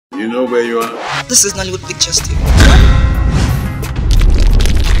You know where you are? This is Nollywood Pictures TV.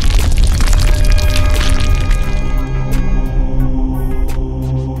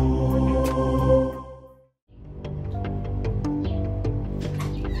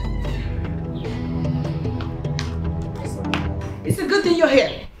 It's a good thing you're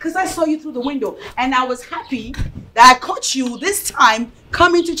here, because I saw you through the window and I was happy that I caught you this time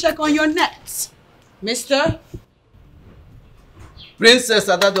coming to check on your nets. Mister? Princess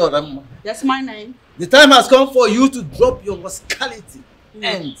Adadora. That's my name. The time has come for you to drop your rascality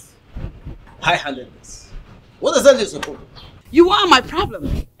and high-handedness. What does that do, support? You are my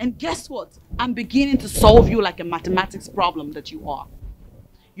problem. And guess what? I'm beginning to solve you like a mathematics problem that you are.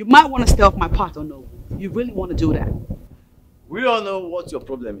 You might want to stay off my part or no. You really want to do that. We all know what your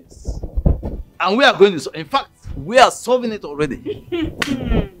problem is. And we are going to, in fact, we are solving it already.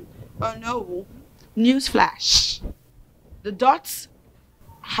 Oh no. Newsflash. The dots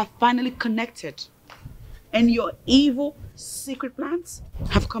have finally connected. And your evil secret plans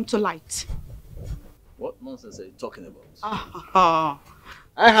have come to light. What nonsense are you talking about?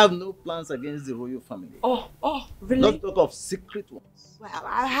 I have no plans against the royal family. Oh, really? Don't talk of secret ones. Well,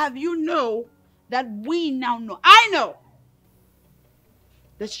 I'll have you know that we now know. I know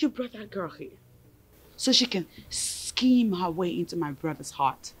that you brought that girl here so she can scheme her way into my brother's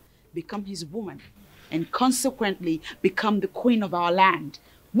heart, become his woman, and consequently become the queen of our land.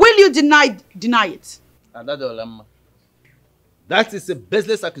 Will you deny it? That is a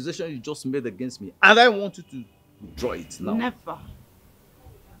baseless accusation you just made against me, and I want you to withdraw it now. Never.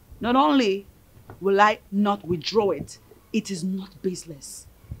 Not only will I not withdraw it, it is not baseless.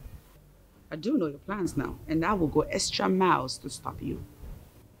 I do know your plans now, and I will go extra miles to stop you.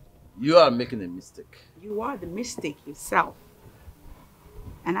 You are making a mistake. You are the mistake yourself.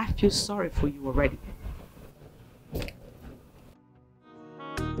 And I feel sorry for you already.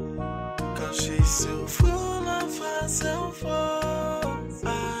 Cause she's so full of herself,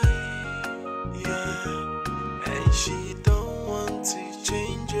 and she don't want to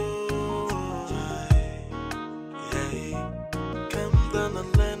change your Come down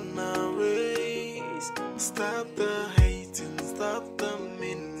and learn our ways. Stop the hating, stop the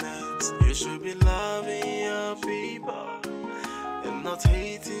midnights. You should be loving your people and not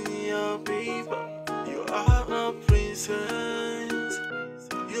hating your people. You are a princess.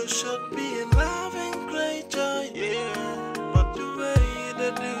 You should be a loving great joy, yeah. But the way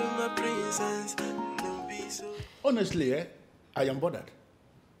they do my princess, no be so. Honestly, I am bothered.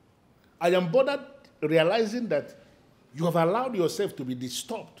 I am bothered realizing that you have allowed yourself to be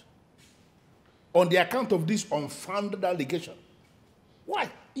disturbed on the account of this unfounded allegation. Why?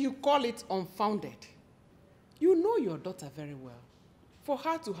 You call it unfounded. You know your daughter very well. For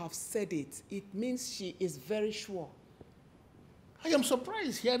her to have said it, it means she is very sure. I am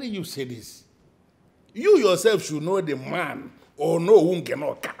surprised hearing you say this. You yourself should know the man or know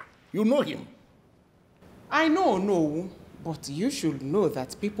Onwuka. You know him. I know, but you should know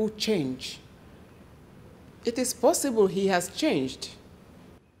that people change. It is possible he has changed.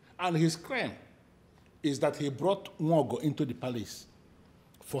 And his crime is that he brought Nwogo into the palace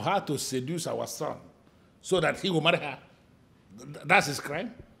for her to seduce our son so that he will marry her. That's his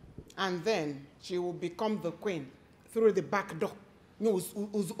crime. And then she will become the queen through the back door. No,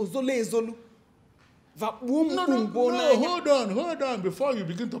 hold on, before you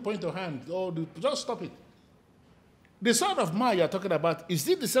begin to point your hand. Just stop it. The son of mine you're talking about, is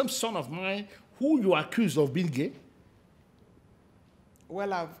it the same son of mine who you accuse of being gay?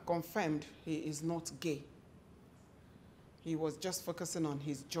 Well, I've confirmed he is not gay. He was just focusing on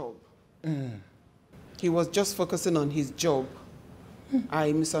his job. He was just focusing on his job.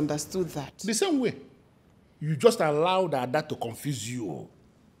 I misunderstood that. The same way. You just allowed that to confuse you.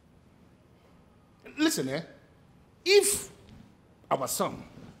 Listen, if our son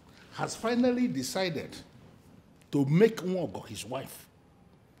has finally decided to make Nwogo his wife,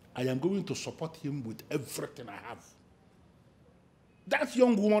 I am going to support him with everything I have. That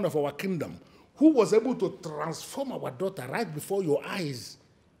young woman of our kingdom who was able to transform our daughter right before your eyes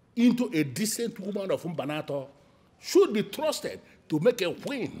into a decent woman of Mbanato should be trusted to make a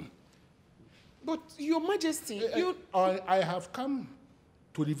queen. But, Your Majesty, I have come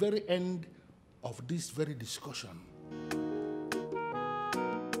to the very end of this very discussion.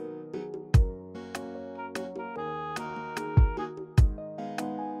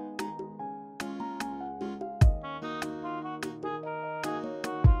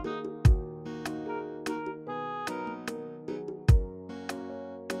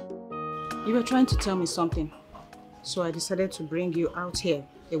 You were trying to tell me something, so I decided to bring you out here,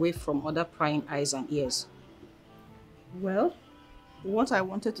 away from other prying eyes and ears. Well, What I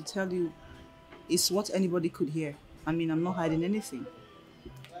wanted to tell you is what anybody could hear. I mean, I'm not hiding anything.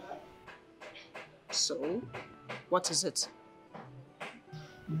 So, what is it?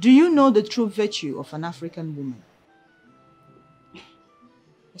 Do you know the true virtue of an African woman?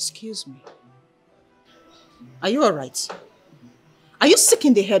 Excuse me. Are you alright? Are you sick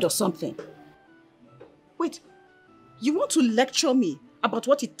in the head or something? Wait, you want to lecture me about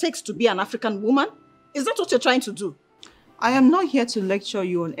what it takes to be an African woman? Is that what you're trying to do? I am not here to lecture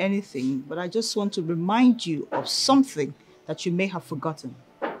you on anything, but I just want to remind you of something that you may have forgotten.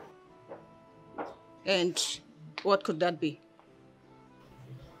 And what could that be?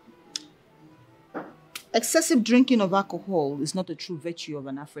 Excessive drinking of alcohol is not a true virtue of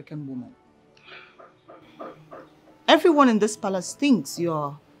an African woman. Everyone in this palace thinks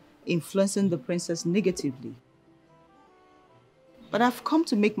you're influencing the princess negatively. But I've come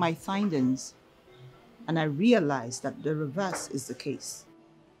to make my findings, and I realize that the reverse is the case.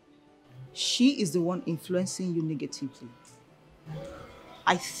 She is the one influencing you negatively.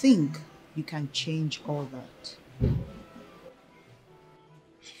 I think you can change all that.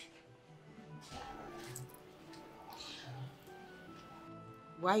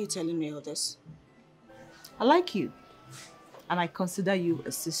 Why are you telling me all this? I like you, and I consider you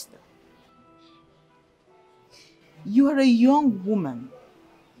a sister. You are a young woman,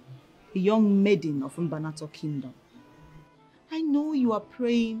 a young maiden of Mbanato Kingdom. I know you are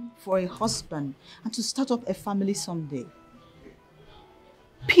praying for a husband and to start up a family someday.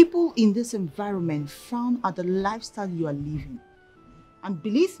 People in this environment frown at the lifestyle you are living. And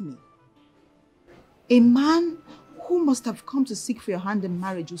believe me, a man who must have come to seek for your hand in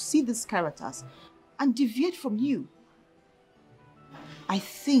marriage will see these characters and deviate from you. I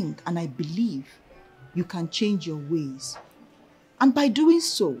think and I believe you can change your ways. And by doing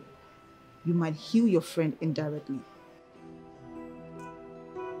so, you might heal your friend indirectly.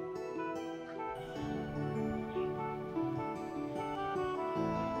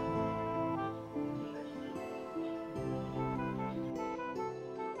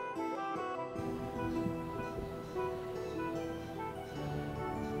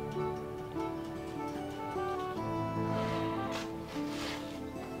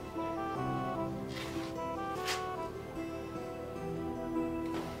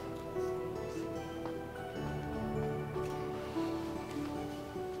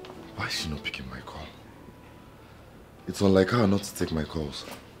 Why is she not picking my call? It's unlike her not to take my calls.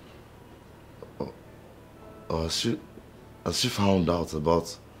 Or has she found out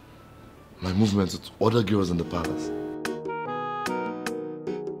about my movement with other girls in the palace?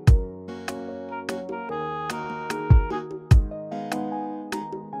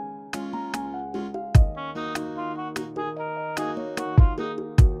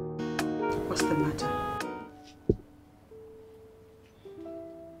 What's the matter?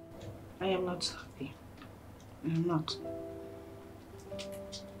 I am not happy. I am not.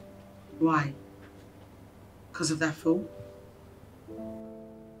 Why? Because of that fool?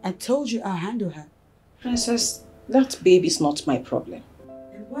 I told you I'll handle her. Princess, that baby's not my problem.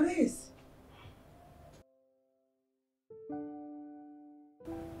 And what is?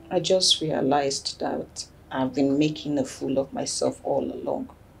 I just realized that I've been making a fool of myself all along.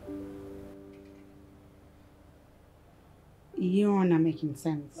 You're not making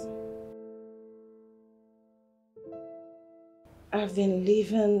sense. I've been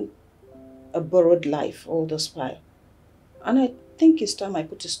living a borrowed life all this while. And I think it's time I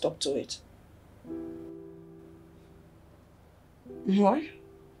put a stop to it. What?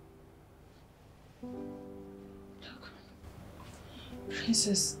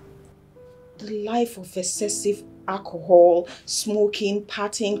 Princess, the life of excessive alcohol, smoking,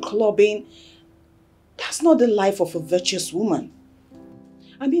 partying, clubbing, that's not the life of a virtuous woman.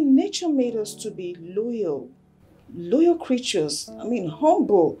 I mean, nature made us to be loyal creatures. I mean,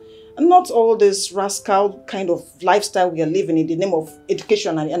 humble. And not all this rascal kind of lifestyle we are living in the name of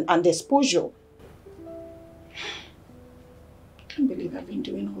education and exposure. I can't believe I've been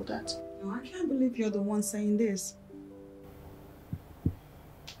doing all that. No, I can't believe you're the one saying this.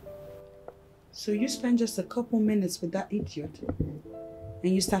 So you spend just a couple minutes with that idiot and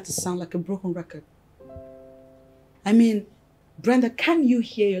you start to sound like a broken record. I mean, Brenda, can you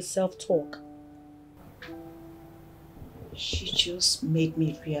hear yourself talk? She just made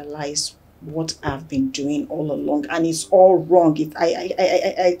me realize what I've been doing all along, and it's all wrong.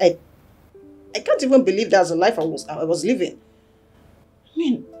 I can't even believe that's a life I was living. I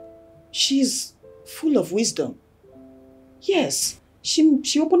mean, she's full of wisdom. Yes,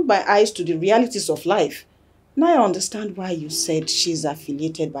 she opened my eyes to the realities of life. Now I understand why you said she's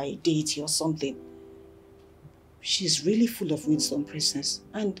affiliated by a deity or something. She's really full of wisdom, princess.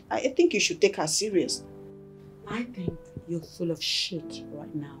 And I think you should take her serious. I think you're full of shit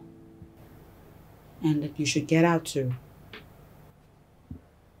right now. And that you should get out too.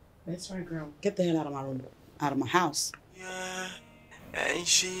 That's right, girl. Get the hell out of my room. Out of my house. Yeah, and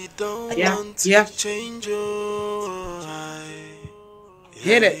she don't want to change your eye.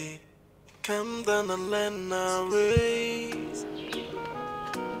 Hit it. Come down and learn our ways.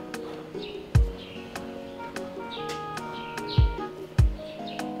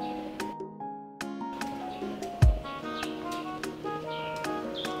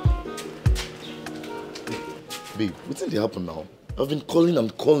 Babe, what's in the happen now? I've been calling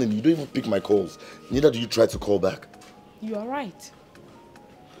and calling. You don't even pick my calls. Neither do you try to call back. You are right.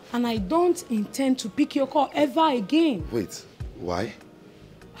 And I don't intend to pick your call ever again. Wait, why?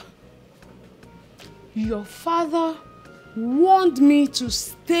 Your father warned me to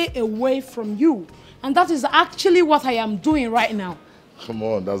stay away from you. And that is actually what I am doing right now. Come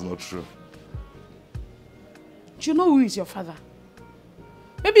on, that's not true. Do you know who is your father?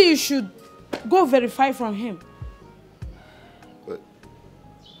 Maybe you should go verify from him.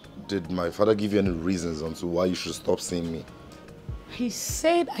 Did my father give you any reasons onto why you should stop seeing me? He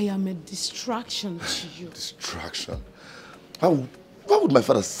said I am a distraction to you. Distraction? Why would my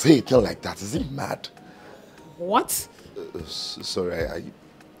father say a thing like that? Is he mad? What? Sorry, I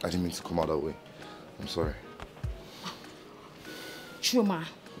didn't mean to come out that way. I'm sorry. Chuma,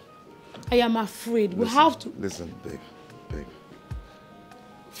 I am afraid we have to... Listen, babe.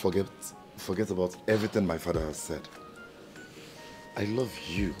 Forget about everything my father has said. I love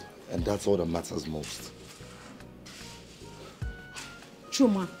you, and that's all that matters most.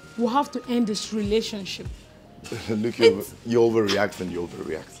 Chuma, we have to end this relationship. Look, you're overreacting.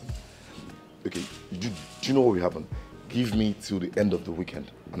 Okay, do you know what will happen? Give me till the end of the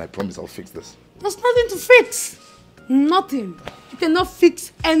weekend, and I promise I'll fix this. There's nothing to fix. Nothing. You cannot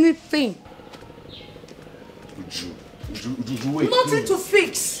fix anything. Wait. Nothing to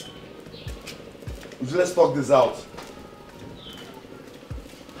fix. Let's talk this out.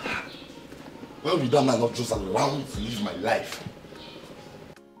 Why would that man not just allow me to live my life?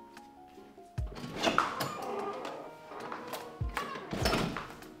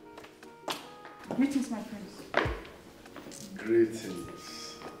 Greetings, my friends.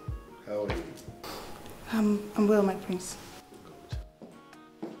 Greetings. How are you? I'm well, my prince.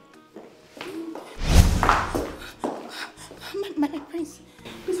 My prince.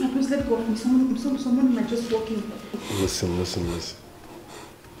 Please, my prince, let go of me. Someone might just walk in. Listen.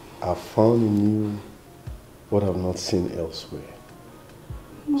 I found in you what I've not seen elsewhere.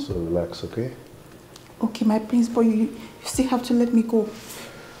 No. So relax, okay? Okay, my prince, but you still have to let me go.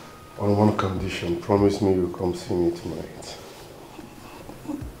 On one condition, promise me you'll come see me tonight.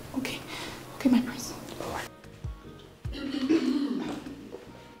 Okay, my prince. All right.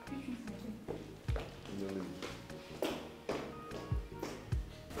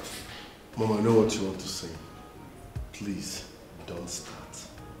 Mom, I know what you want to say. Please, don't start.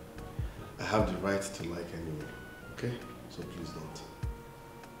 I have the right to like anyone, okay? So please don't.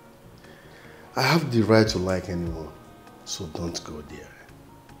 I have the right to like anyone, so don't go there.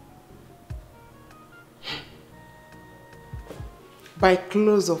 By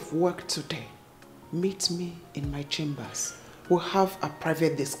close of work today, meet me in my chambers. We'll have a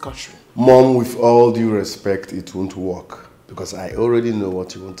private discussion. Mom, with all due respect, it won't work because I already know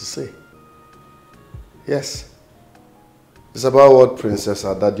what you want to say. Yes. It's about what Princess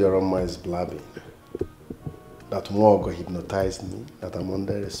Adadiorama is blabbing. That Mwogo hypnotized me, that I'm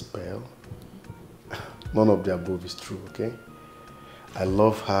under a spell. None of the above is true, okay? I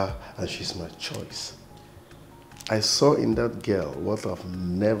love her and she's my choice. I saw in that girl what I've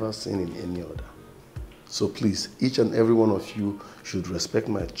never seen in any other. So please, each and every one of you should respect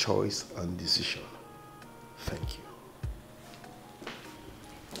my choice and decision. Thank you.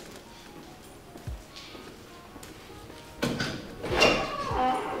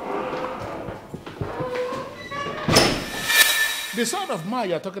 The son of mine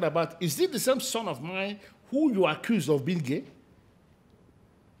you're talking about, is it the same son of mine who you accuse of being gay?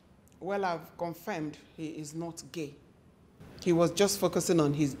 Well, I've confirmed he is not gay. He was just focusing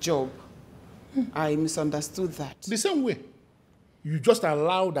on his job. I misunderstood that. The same way. You just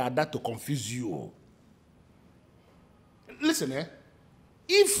allowed that to confuse you. Listen,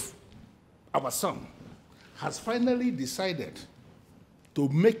 if our son has finally decided to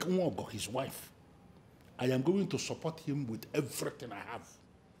make Onwuka his wife, I am going to support him with everything I have.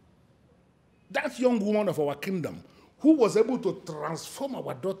 That young woman of our kingdom who was able to transform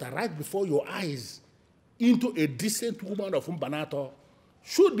our daughter right before your eyes into a decent woman of Mbanato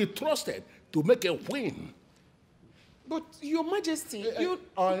should be trusted to make a queen But Your Majesty,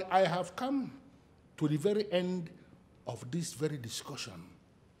 I have come to the very end of this very discussion.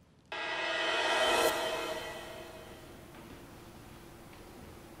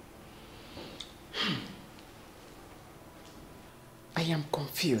 I am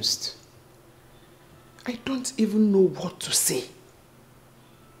confused. I don't even know what to say.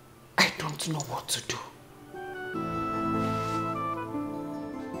 I don't know what to do.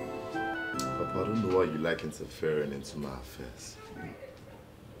 Papa, I don't know why you like interfering into my affairs.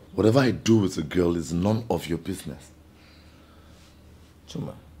 Whatever I do with a girl is none of your business.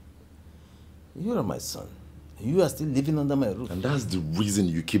 Chuma, you are my son. You are still living under my roof. And that's the reason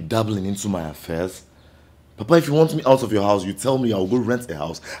you keep dabbling into my affairs? Papa, if you want me out of your house, you tell me I'll go rent a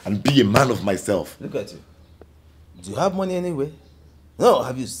house and be a man of myself. Look at you. Do you have money anyway? No,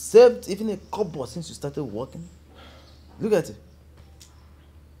 have you saved even a kobo since you started working? Look at it.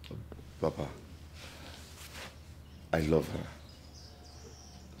 Papa, I love her.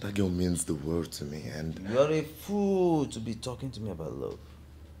 That girl means the world to me, and... You're a fool to be talking to me about love.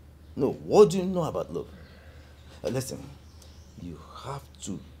 No, what do you know about love? Listen, you have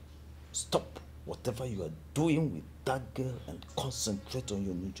to stop whatever you are doing with that girl and concentrate on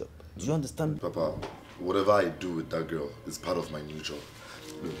your new job. Do you understand? Papa, whatever I do with that girl is part of my new job.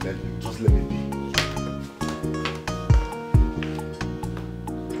 Look, just let me be.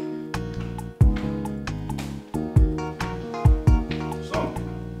 Son,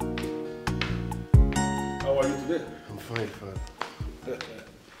 how are you today? I'm fine, Father.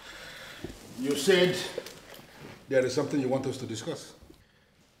 You said there is something you want us to discuss.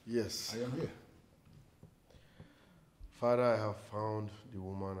 Yes. I am here. Father, I have found the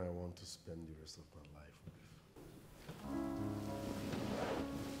woman I want to spend the rest of my life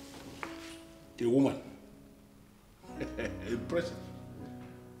with. A woman. Impressive.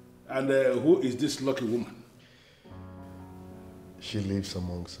 And who is this lucky woman? She lives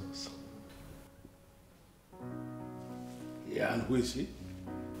amongst us. Yeah, and who is she?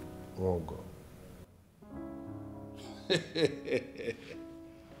 Oh, God.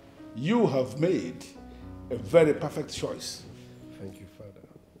 You have made a very perfect choice. Thank you, Father.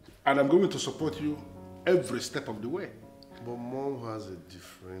 And I'm going to support you every step of the way. But Mom has a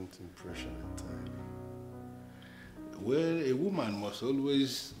different impression entirely. Well, a woman must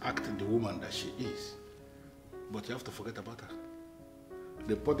always act the woman that she is. But you have to forget about her.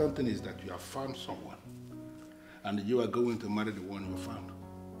 The important thing is that you have found someone. And you are going to marry the one you found.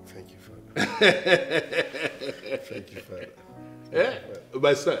 Thank you, Father. Thank you, Father. Yeah,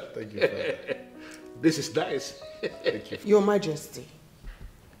 my son. Thank you, Father. This is nice. Thank you. Your Majesty,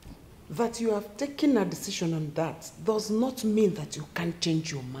 that you have taken a decision on that does not mean that you can't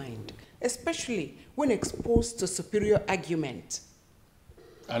change your mind, especially when exposed to superior argument.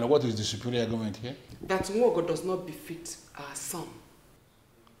 And what is the superior argument here? That Nwogo does not befit our son.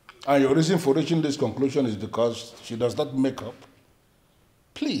 And your reason for reaching this conclusion is because she does not make up?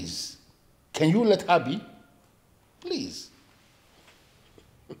 Please, can you let her be? Please.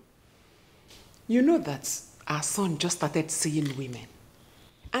 You know that our son just started seeing women.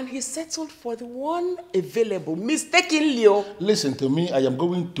 And he settled for the one available, mistakenly. Listen to me, I am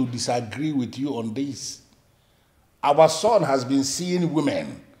going to disagree with you on this. Our son has been seeing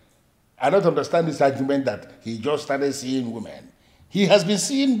women. I don't understand this argument that he just started seeing women. He has been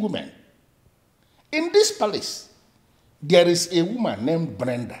seeing women. In this palace, there is a woman named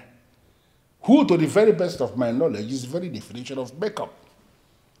Brenda, who, to the very best of my knowledge, is the very definition of makeup.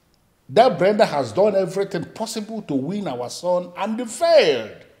 That Brenda has done everything possible to win our son and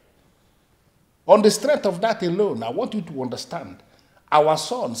failed. On the strength of that alone, I want you to understand, our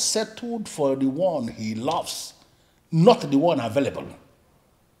son settled for the one he loves, not the one available.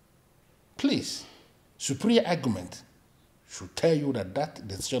 Please, superior argument should tell you that that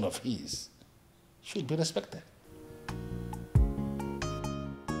decision of his should be respected.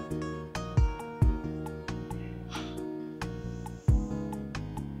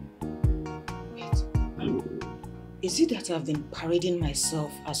 Is it that I've been parading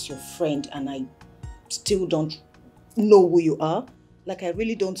myself as your friend and I still don't know who you are? Like I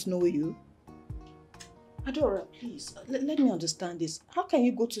really don't know you? Adora, please, let me understand this. How can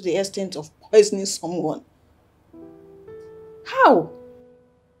you go to the extent of poisoning someone? How?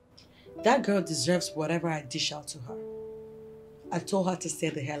 That girl deserves whatever I dish out to her. I told her to stay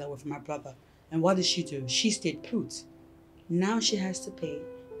the hell away from my brother. And what did she do? She stayed put. Now she has to pay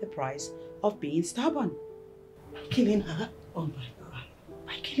the price of being stubborn. By killing her? Oh my God.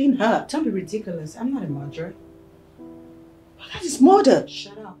 By killing her? Don't be ridiculous. I'm not a murderer. But that is murder.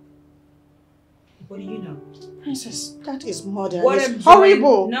 Shut up. What do you know? Princess, that is murder. What it's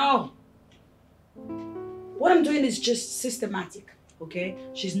horrible. No. What I'm doing is just systematic, okay?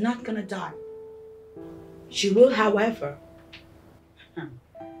 She's not gonna die. She will, however,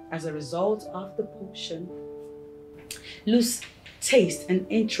 as a result of the potion, lose taste and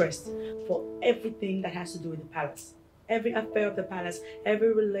interest for everything that has to do with the palace. Every affair of the palace,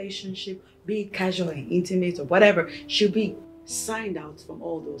 every relationship, be it casual and intimate or whatever, she'll be signed out from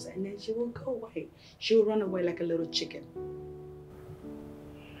all those, and then she will go away. She will run away like a little chicken.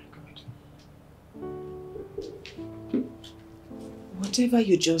 Whatever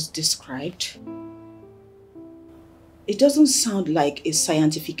you just described, it doesn't sound like a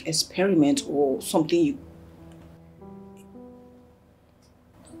scientific experiment or something you...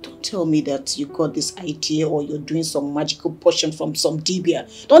 Don't tell me that you got this idea or you're doing some magical potion from some dibia.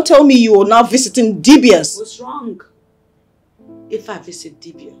 Don't tell me you're now visiting dibias. What's wrong if I visit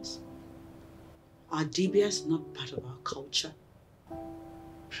dibias? Are dibias not part of our culture?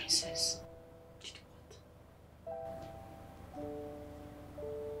 Princess.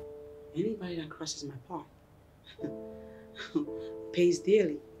 Anybody that crosses my path pays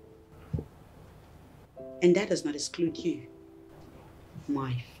dearly. And that does not exclude you,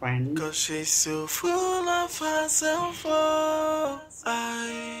 my friend. 'Cause she's so full of herself, oh,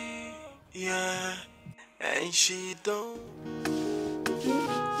 yeah, and she don't.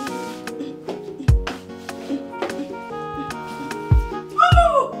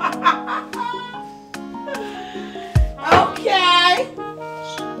 Okay.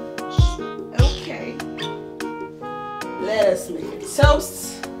 Okay. Let us make a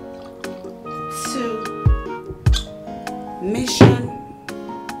toast to mission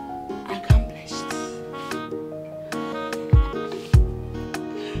accomplished.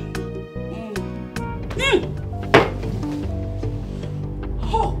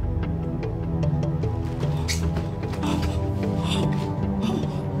 Oh.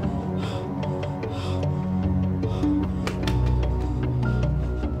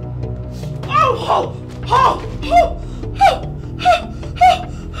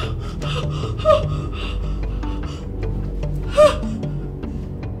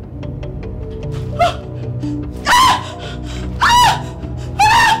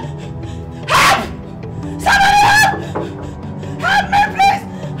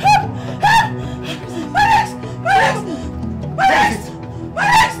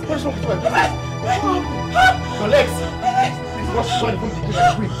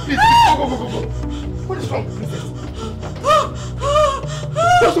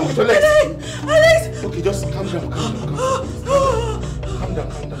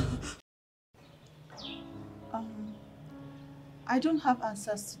 I don't have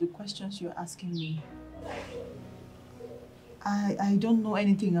answers to the questions you're asking me. I don't know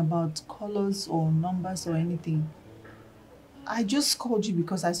anything about colors or numbers or anything. I just called you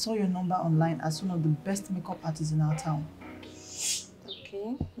because I saw your number online as one of the best makeup artists in our town.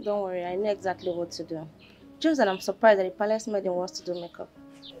 Okay, don't worry, I know exactly what to do. Just that I'm surprised that the palace maiden wants to do makeup.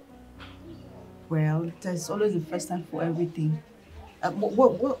 Well, there's always the first time for everything.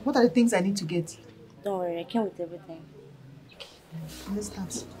 What are the things I need to get? Don't worry, I came with everything. Let's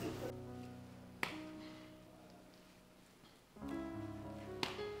start.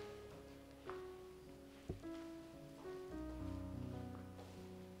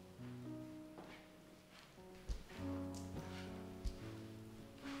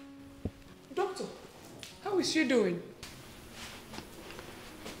 Doctor, how is she doing?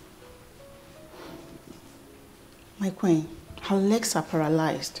 My queen, her legs are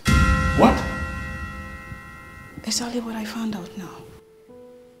paralyzed. What? Exactly what I found out now.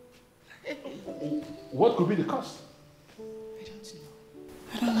 What could be the cause?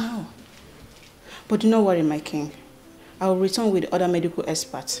 I don't know. But do not worry, my king. I will return with other medical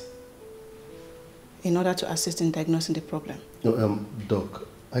experts in order to assist in diagnosing the problem. No, Doc,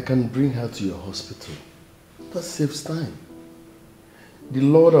 I can bring her to your hospital. That saves time. The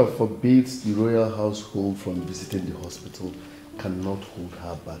law that forbids the royal household from visiting the hospital cannot hold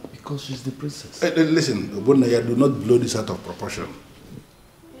her back because she's the princess. Listen, Obonaya, do not blow this out of proportion.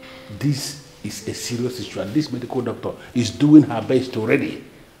 This is a serious issue and this medical doctor is doing her best already.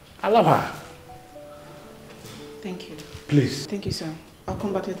 Allow her. Thank you. Please. Thank you, sir. I'll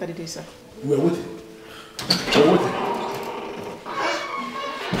come back later today, sir. We're waiting. We're waiting.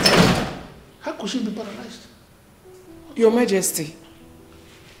 How could she be paralyzed? Your Majesty,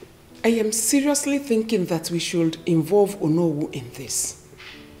 I am seriously thinking that we should involve Onowu in this.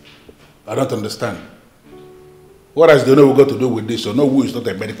 I don't understand. What has the Onowu got to do with this? Onowu is not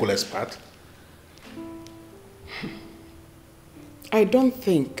a medical expert. I don't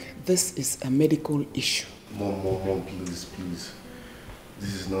think this is a medical issue. Mom, please.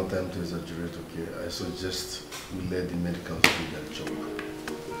 This is not time to exaggerate, okay? I suggest we let the medicals do their job.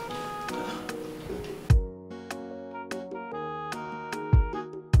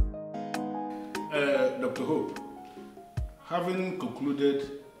 Dr. Hope, having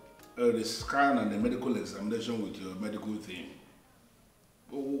concluded the scan and the medical examination with your medical team,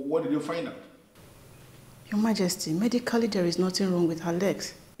 what did you find out? Your Majesty, medically there is nothing wrong with her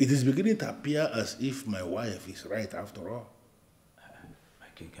legs. It is beginning to appear as if my wife is right after all.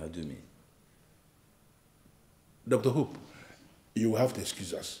 How do you mean? Dr. Hope, you will have to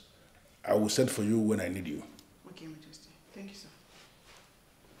excuse us. I will send for you when I need you. Okay, Majesty. Thank you, sir.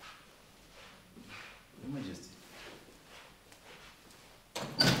 Your Majesty.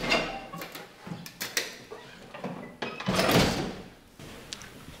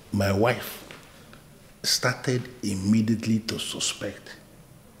 My wife started immediately to suspect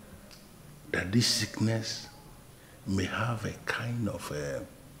that this sickness may have a kind of a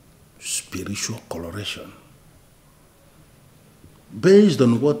spiritual coloration. Based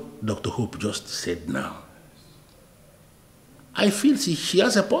on what Dr. Hope just said now, I feel she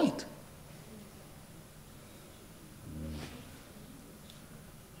has a point.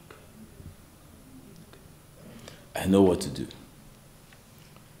 I know what to do.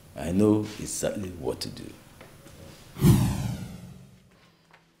 I know exactly what to do.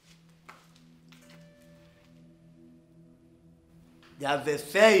 There's a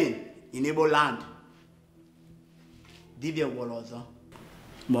saying in Igbo land. Dibia wolozo.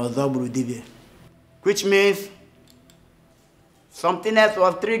 Mozo buru dibia. Which means something else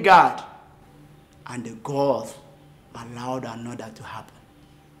was triggered and the gods allowed another to happen.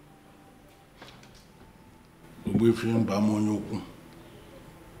 The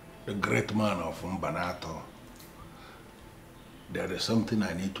great man of Mbanato, there is something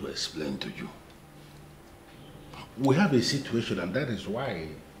I need to explain to you. We have a situation, and that is why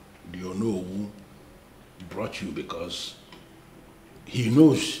the Onah brought you, because he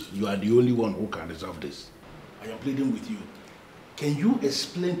knows you are the only one who can resolve this. I am pleading with you. Can you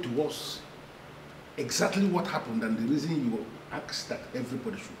explain to us exactly what happened and the reason you asked that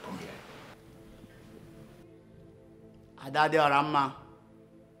everybody should come here? Adade Orama,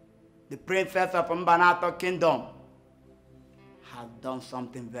 the princess of Mbanato Kingdom, has done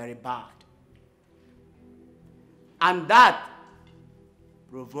something very bad. And that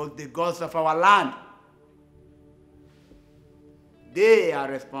provoked the gods of our land. They are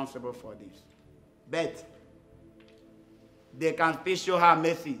responsible for this. But they can still show her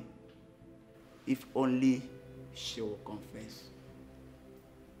mercy if only she will confess.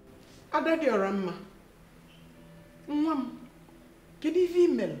 Adade Orama,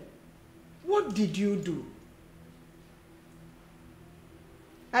 Kedivimel, what did you do?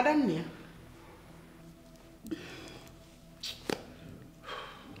 Adania.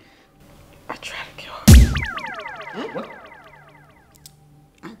 I tried to kill her. Huh? What?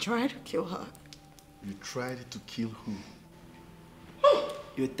 I tried to kill her. You tried to kill who?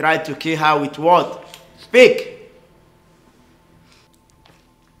 You tried to kill her with what? Speak!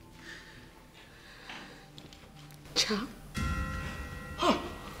 Cha.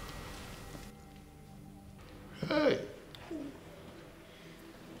 Hey.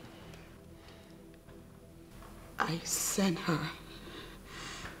 I sent her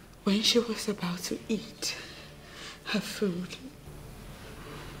when she was about to eat her food.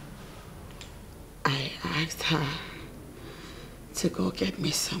 I asked her to go get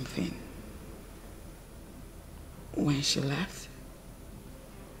me something. When she left,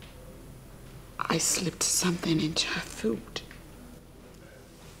 I slipped something into her food.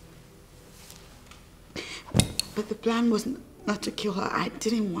 But the plan was not to kill her. I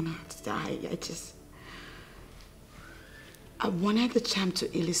didn't want her to die. I wanted the charm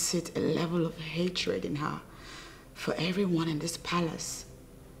to elicit a level of hatred in her for everyone in this palace.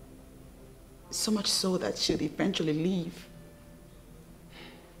 So much so that she'd eventually leave.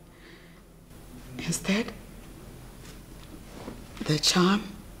 Instead, the charm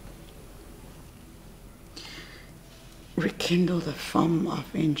rekindled a form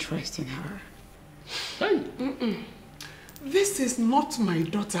of interest in her. Hey. This is not my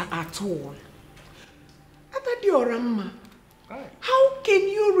daughter at all. Adade Orama, how can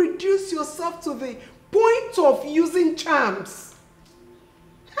you reduce yourself to the point of using charms?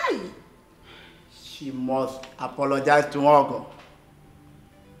 Hey! She must apologize to Nwogo.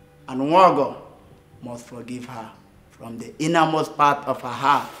 And Nwogo must forgive her from the innermost part of her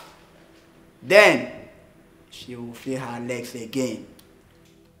heart. Then she will feel her legs again.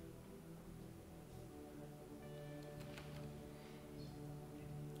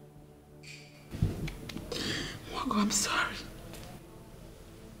 Nwogo, I'm sorry.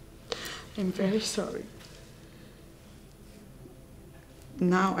 I'm very sorry.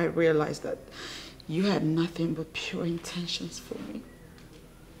 Now I realize that you had nothing but pure intentions for me.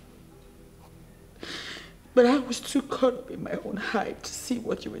 But I was too caught up in my own hype to see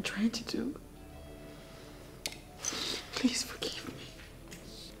what you were trying to do. Please forgive me.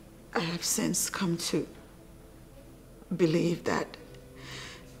 I have since come to believe that,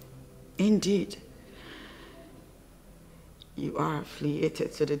 indeed, you are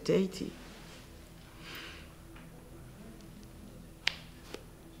affiliated to the deity.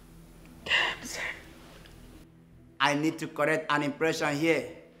 I'm sorry. I need to correct an impression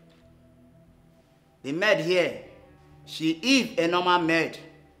here. The maid here, she is a normal maid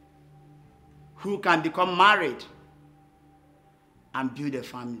who can become married and build a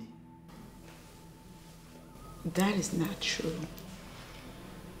family. That is not true.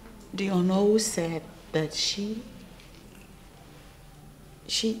 The Onah said that she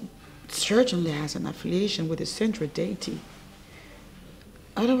certainly has an affiliation with the central deity.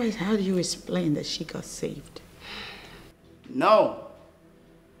 Otherwise, how do you explain that she got saved? No.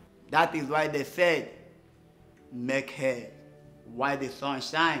 That is why they said, make her while the sun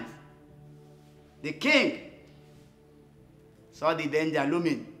shines. The king saw the danger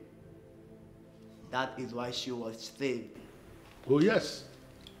looming. That is why she was saved. Oh, yes.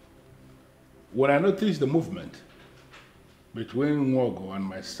 When I noticed the movement between Nwogo and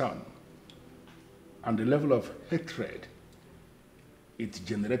my son, and the level of hatred it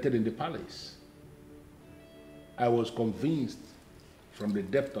generated in the palace, I was convinced from the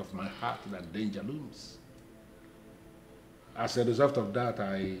depth of my heart that danger looms. As a result of that,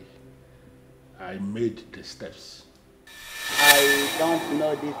 I made the steps. I don't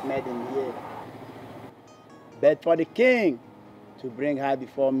know this maiden here, but for the king to bring her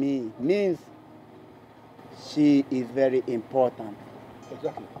before me means she is very important.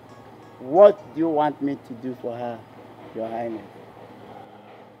 Exactly. What do you want me to do for her, Your Highness?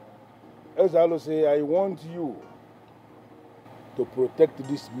 As I always say, I want you to protect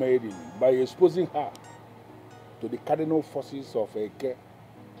this maiden by exposing her to the cardinal forces of Eke,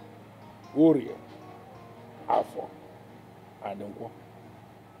 Uri, Afo, and Nkwo.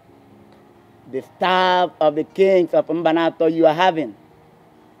 The staff of the kings of Mbanato you are having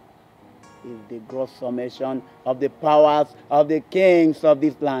is the gross summation of the powers of the kings of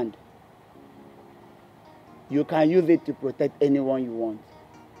this land. You can use it to protect anyone you want.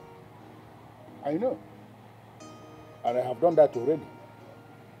 I know. And I have done that already.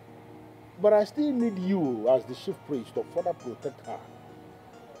 But I still need you as the chief priest to further protect her.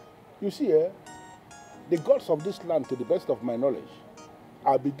 You see, the gods of this land, to the best of my knowledge,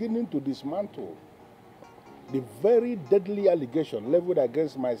 are beginning to dismantle the very deadly allegation leveled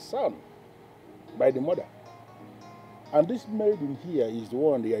against my son by the mother. And this maiden here is the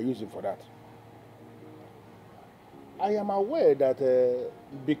one they are using for that. I am aware that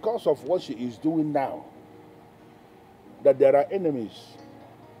because of what she is doing now, that there are enemies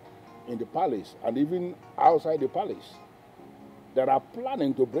in the palace and even outside the palace that are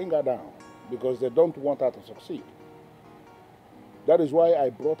planning to bring her down because they don't want her to succeed. That is why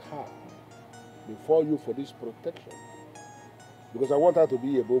I brought her before you for this protection. Because I want her to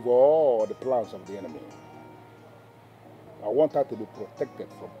be above all the plans of the enemy. I want her to be protected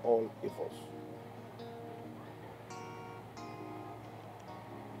from all evils.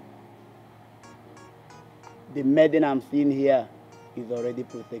 The maiden I'm seeing here is already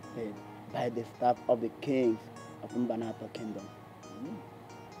protected by the staff of the kings of Mbanato Kingdom.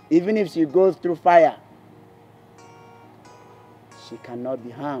 Even if she goes through fire, she cannot be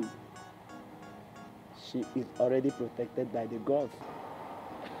harmed. She is already protected by the gods.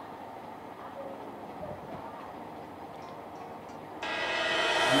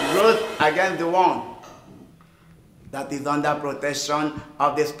 You rose against the one that is under protection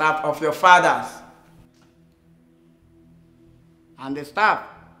of the staff of your fathers. And the staff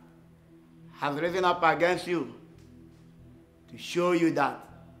has risen up against you to show you that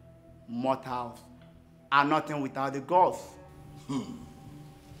mortals are nothing without the gods.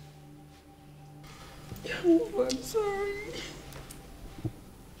 Oh, I'm sorry.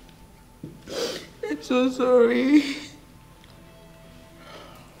 I'm so sorry.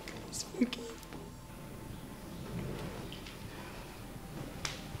 Please forgive.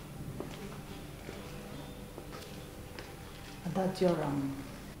 That's your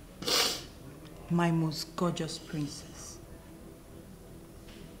my most gorgeous princess.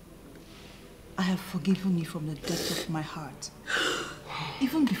 I have forgiven you from the depth of my heart,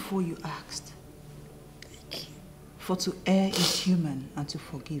 even before you asked. For to err is human and to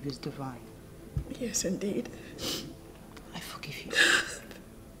forgive is divine. Yes, indeed. I forgive you.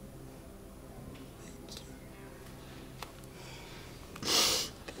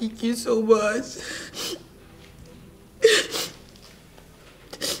 Thank you so much.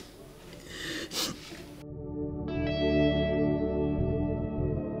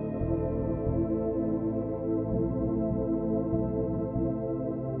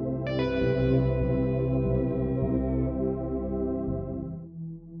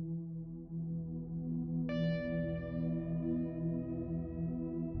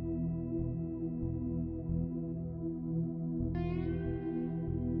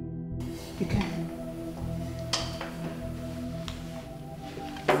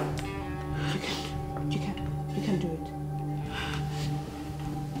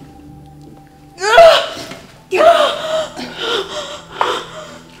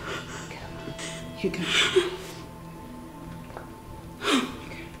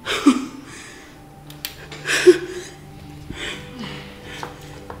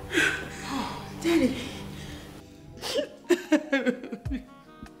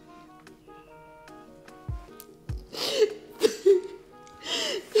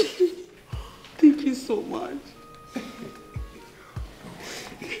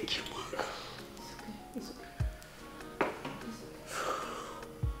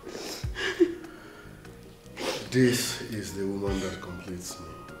 This is the woman that completes me.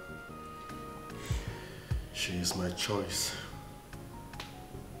 She is my choice.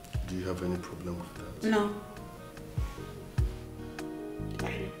 Do you have any problem with that? No.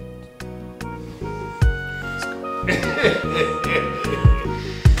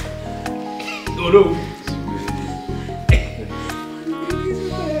 Oh no.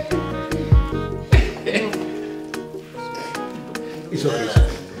 It's okay.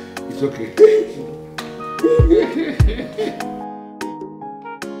 It's okay.